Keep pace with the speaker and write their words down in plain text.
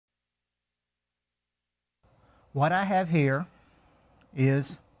What I have here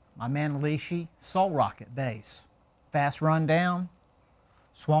is my Manalishi Soul Rocket base. Fast run down,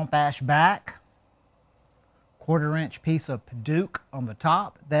 swamp ash back, 1/4 inch piece of Paduke on the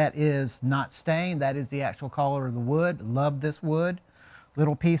top. That is not stained, that is the actual color of the wood. Love this wood.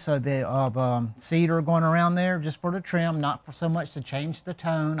 Little piece of cedar going around there just for the trim, not for so much to change the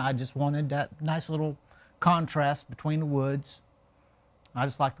tone. I just wanted that nice little contrast between the woods. I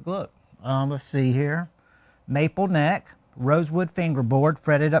just like the look. Let's see here. Maple neck, rosewood fingerboard,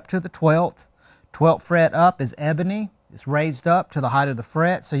 fretted up to the 12th. 12th fret up is ebony. It's raised up to the height of the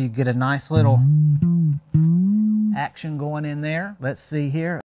fret, so you get a nice little action going in there. Let's see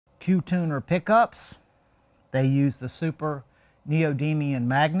here. Q-tuner pickups. They use the super neodymium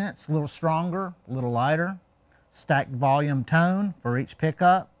magnets, a little stronger, a little lighter. Stacked volume tone for each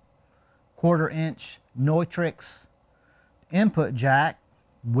pickup. 1/4 inch Neutrix input jack.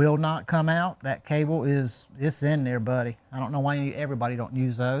 Will not come out. That cable it's in there, buddy. I don't know why everybody don't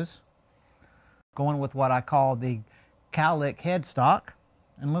use those. Going with what I call the cowlick headstock,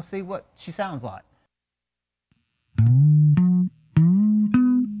 and let's see what she sounds like.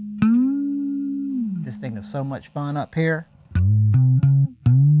 This thing is so much fun up here.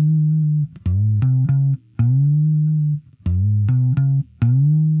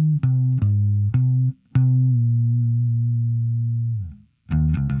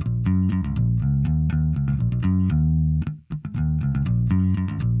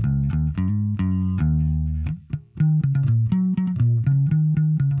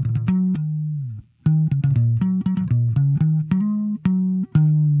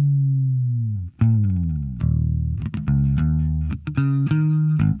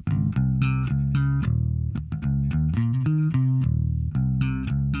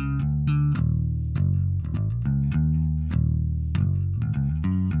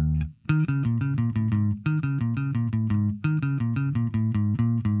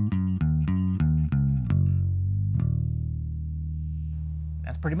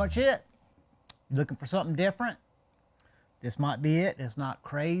 That's pretty much it. You're looking for something different? This might be it. It's not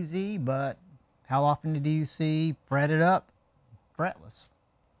crazy, but how often do you see fretted up, fretless?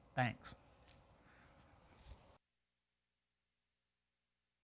 Thanks.